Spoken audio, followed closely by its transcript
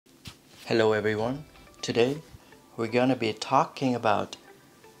Hello everyone. Today we're gonna be talking about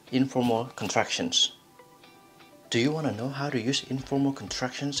informal contractions. Do you want to know how to use informal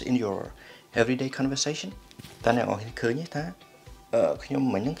contractions in your everyday conversation? តើអ្នកនរឃើញទេថាខ្ញុំ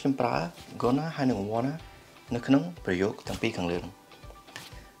មិញហ្នឹងខ្ញុំប្រើ gonna ហើយនិង wanna នៅក្នុងប្រយោគទាំងពីរខាងលើហ្នឹង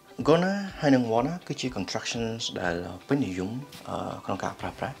gonna ហើយនិង wanna គឺជា contractions ដែលពេញនិយមក្នុងការប្រើ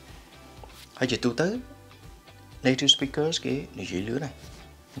ប្រាស់ហើយជាទូទៅ native speakers គេនិយាយលឿនណាស់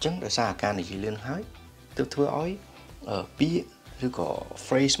អញ្ចឹងដោយសារការនិយាយលឿនហើយទើបធ្វើឲ្យពាក្យឬក៏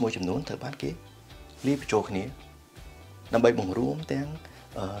phrase មួយចំនួនត្រូវបានគេលាយបញ្ចូលគ្នាដើម្បីបង្រួមទាំង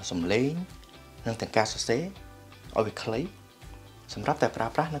សំឡេងនិងទាំងការសរសេរឲ្យវាខ្លីសម្រាប់តែប្រើ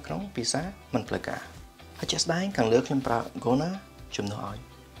ប្រាស់នៅក្នុងភាសាមិនផ្លូវការហើយជាក់ស្ដែងខាងលើខ្ញុំប្រើ gonna ជំនួសឲ្យ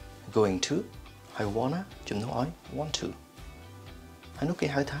going to ហើយ wanna ជំនួសឲ្យ want to ហើយនោះគេ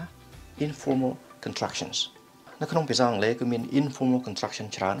ហៅថា informal contractions នៅក្នុងភាសាអង់គ្លេសគឺមាន informal contraction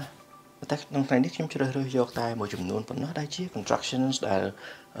ច្រើនណាស់តែក្នុងថ្ងៃនេះខ្ញុំជ្រើសរើសយកតែមួយចំនួនប៉ុណ្ណោះដែលជា contractions ដែល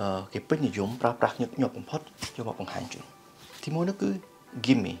គេពេញនិយមប្រើប្រាស់ញឹកញាប់បំផុតយកមកបង្ហាញជូនទីមួយនោះគឺ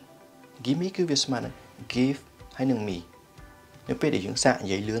give me គឺវាស្មើនឹង give ហើយនឹង me នៅពេលដែលយើងសាកនិ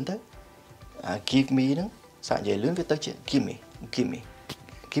យាយលឿនទៅ give me ហ្នឹងសាកនិយាយលឿនវាទៅជា give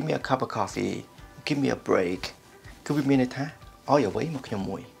me a cup of coffee give me a break គឺវាមានន័យថាឲ្យអ្វីមកខ្ញុំ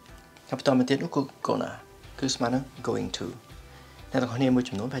មួយហើយបន្តមកទៀតនោះគឺ gonna គឺស្មើនឹង going to អ្នកទាំងគ្នាមួយ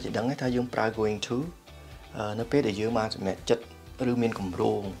ចំនួនប្រហែលជាដឹងថាយើងប្រើ going to នៅពេលដែលយើងមកសម្រេចចិត្តឬមានគម្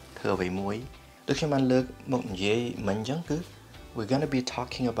រោងធ្វើអ្វីមួយដូចខ្ញុំបានលើកមកនិយាយមិញអញ្ចឹងគឺ we're going to be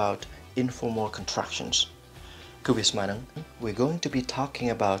talking about informal contractions គឺវាស្មើនឹង we're going to be talking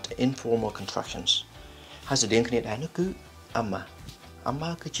about informal contractions ហើយស្តីងគ្នាដែរនោះគឺ amma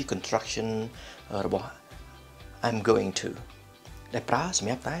គឺជា contraction របស់ I'm going to ដែលប្រើសម្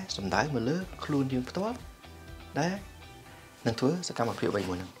រាប់តែសំដៅមកលើខ្លួនយើងផ្ទាល់ដែលនឹងធ្វើសកម្មភាពអ្វី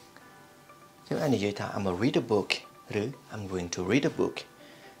មួយហ្នឹងយើងអាចនិយាយថា I'm a read a book ឬ I'm going to read a book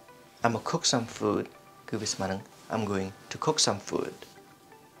I'm a cook some food គឺវាស្មើនឹង I'm going to cook some food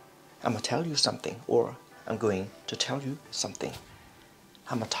I'm gonna tell you something or I'm going to tell you something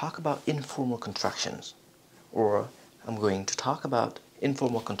I'm gonna talk about informal contractions or I'm going to talk about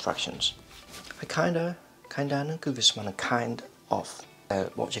informal contractions I kinda ហ្នឹងគឺវាស្មើនឹង kind of តែ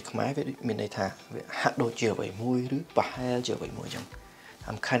បកជាខ្មែរវាមានន័យថាវាហាក់ដូចជាអ្វីមួយឬប្រហែលជាអ្វីមួយអញ្ចឹង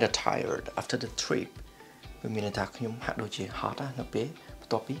I'm kind of tired after the trip វាមានន័យថាខ្ញុំហាក់ដូចជាហត់ណាពេលប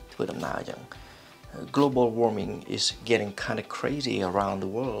ន្ទាប់ពីធ្វើដំណើរអញ្ចឹង Global warming is getting kind of crazy around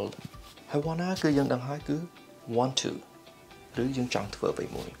the world ហើយ wanna គឺយើងដឹងហើយគឺ want to ឬយើងចង់ធ្វើអ្វី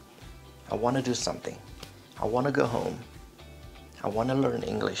មួយ I want to do something I want to go home I want to learn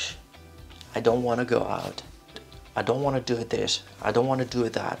English I don't want to go out I don't want to do this I don't want to do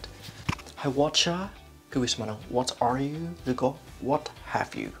that ហើយ what គឺវាស្មើនឹង what are you ឬក៏ what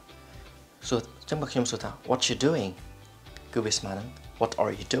have you so ចាំបើខ្ញុំសួរថា what you doing គឺវាស្មើនឹង what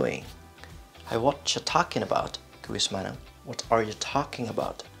are you doing ហើយ what you talking about គឺវាស្មើនឹង what are you talking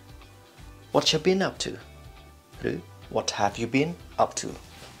about what you been up to ឬ what have you been up to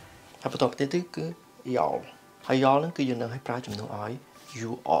ហើយបន្តទៅទៀតគឺ y'all ហើយ y'all ហ្នឹងគឺយើងនឹងឲ្យប្រើជំនួសឲ្យ you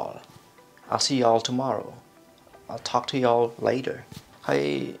all I'll see y'all tomorrow I'll talk to y'all later ហើយ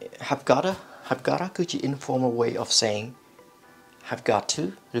have gotta គឺជា informal way of saying have got to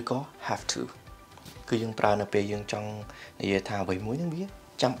ឬក៏ have to គឺយើងប្រើនៅពេលយើងចង់និយាយថាអ្វីមួយហ្នឹងវា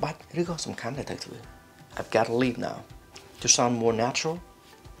ចាំបាច់ឬក៏សំខាន់ដែលត្រូវធ្វើ I've got to leave now to sound more natural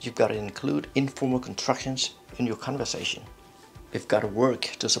you've got to include informal contractions in your conversation we've got to work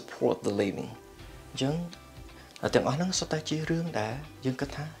to support the living អញ្ចឹងទាំងអស់ហ្នឹងសុទ្ធតែជារឿងដែលយើងគិត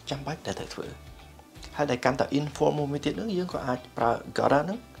ថាចាំបាច់ដែលត្រូវធ្វើហើយដែលកាន់តែ informal មួយទៀតនោះយើងក៏អាចប្រើ gotta ហ្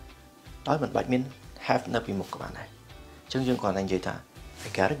នឹងដោយមិនបាច់មាន have នៅពីមុខក៏បានដែរអញ្ចឹងយើងគ្រាន់តែនិយាយថា I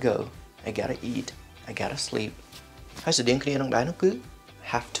gotta go I gotta eat I gotta sleep ហើយស្តីងគ្នានឹងដែរនោះគឺ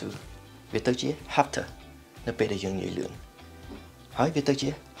have to វាទៅជា have to នៅពេលដែលយើងនិយាយលឿនហើយវាទៅជា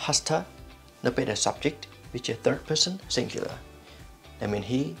has to នៅពេលដែល subject វាជា third person singular I mean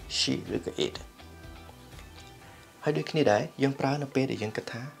he she ឬក៏ it ហើយដូចគ្នាដែរយើងប្រើនៅពេលដែលយើងគិត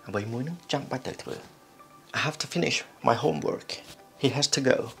ថាអ្វីមួយនឹងចាំបាច់ត្រូវធ្វើ I have to finish my homework he has to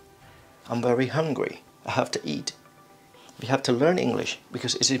go I'm very hungry I have to eat we have to learn English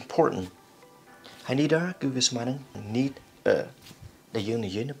because it's important I need គឺវាស្មើនឹង need ដែលយើង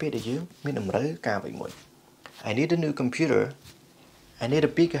និយាយនៅពេលដែលយើងមានតម្រូវការអ្វីមួយ I need a new computer I need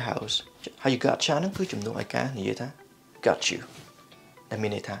a bigger house ហើយ you got ហ្នឹងគឺជំនួសឲ្យការនិយាយថា got you ដែលមា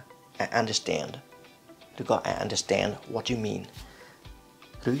នន័យថា I understand ឬក៏ I understand what you mean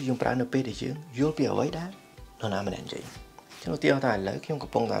ឬយើងប្រើនៅពេលដែលយើងយល់ពីអ្វីដែលនរណាម្នាក់និយាយចឹងឧទាហរណ៍ថាឥឡូវខ្ញុំកំ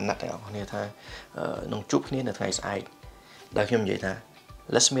ពុងតែណាត់ទាំងអស់គ្នាថានឹងជួបគ្នានៅថ្ងៃស្អែកដែលខ្ញុំនិយាយថា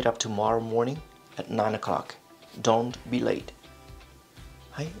let's meet up tomorrow morning at 9 o'clock don't be late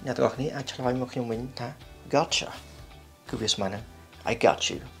ហើយអ្នកទាំងអស់គ្នាអាចឆ្លើយមកខ្ញុំវិញថា gotcha គឺវាស្មើនឹង I got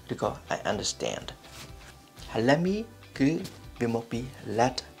you ឬក៏ I understand ហើយ let me គឺវាមកពី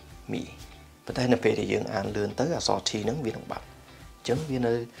let me ប៉ុន្តែនៅពេលដែលយើងអានលឿនទៅអក្សរ T ហ្នឹងវានឹងបាត់អញ្ចឹងវា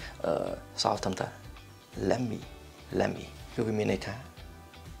នៅសល់ត្រឹមតែ let me គឺវាមានន័យថា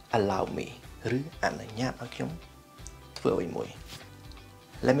allow me ឬអនុញ្ញាតឲ្យខ្ញុំធ្វើអ្វីមួយ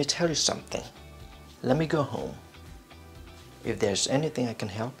let me tell you something let me go home if there's anything I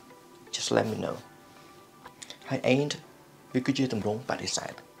can help just let me know ហើយ ain't វាគឺជាទម្រង់បដិសេ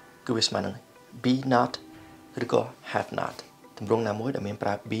ធគឺវាស្មើនឹង be not ឬក៏ have not ទម្រង់ណាមួយដែលមានប្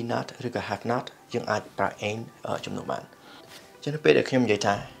រើ be not ឬក៏ have not យើងអាចប្រើ ain't ជំនួសបានចឹងនៅពេលដែលខ្ញុំនិយាយ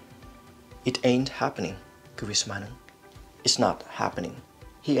ថា it ain't happening គឺវាស្មើនឹង it's not happening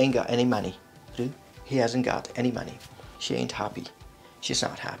he ain't got any money ឬ he hasn't got any money she ain't happy she's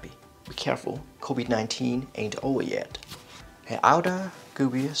not happy be careful COVID-19 ain't over yet ហើយ outer គឺ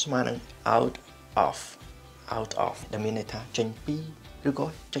វាស្មើនឹង out of ដែលមានន័យថាចេញពីឬក៏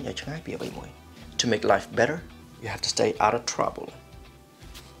ចេញឲ្យឆ្ងាយពីអ្វីមួយ to make life better you have to stay out of trouble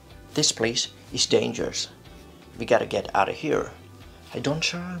this place is dangerous we gotta get out of here ហើយ don't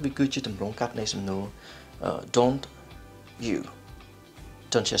you វាគឺជាទម្រង់កាត់នៃសំណួរ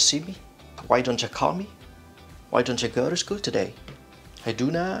don't you see me why don't you call me why don't you go to school today ហើយ do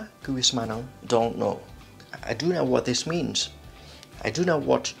not គឺវាស្មើនឹង don't know I do know what this means I do know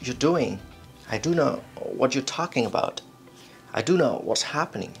what you're doing I do know what you're talking about I do know what's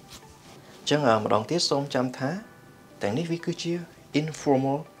happening ចឹងម្ដងទៀតសូមចាំថាទាំងនេះវាគឺជា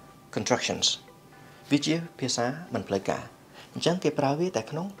informal contractions វាជាភាសាមិនផ្លូវការអញ្ចឹងគេប្រើវាតែ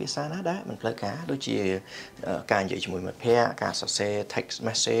ក្នុងភាសាណាដែរមិនផ្លូវការដូចជាការនិយាយជាមួយមិត្តភ័ក្តិការសរសេរ text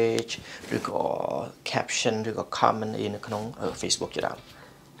message ឬក៏ caption ឬក៏ comment នៅក្នុង Facebook ជាដើម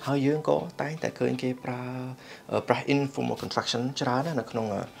ហើយយើងក៏តែងតែឃើញគេប្រើ informal contraction ច្រើនណាស់នៅក្នុង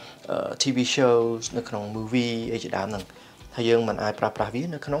TV shows នៅក្នុង movie អីជាដើមហ្នឹងហើយយើងមិនអាចប្រើប្រាស់វា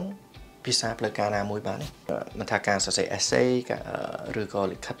នៅក្នុងភាសាផ្លូវការណាមួយបានទេមិនថាការសរសេរ essay ឬក៏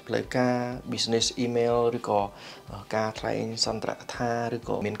លិខិតផ្លូវការ business email ឬក៏ការថ្លែងសន្ទរកថាឬ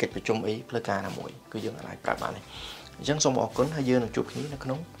ក៏មានកិច្ចប្រជុំអីផ្លូវការណាមួយគឺយើងអាចប្រើបានទេអញ្ចឹងសូមអរគុណហើយយើងនឹងជួបគ្នានៅក្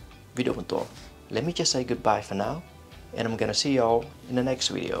នុងវីដេអូបន្ទាប់ Let me just say goodbye for now and I'm gonna see you all in the next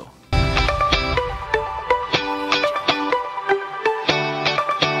video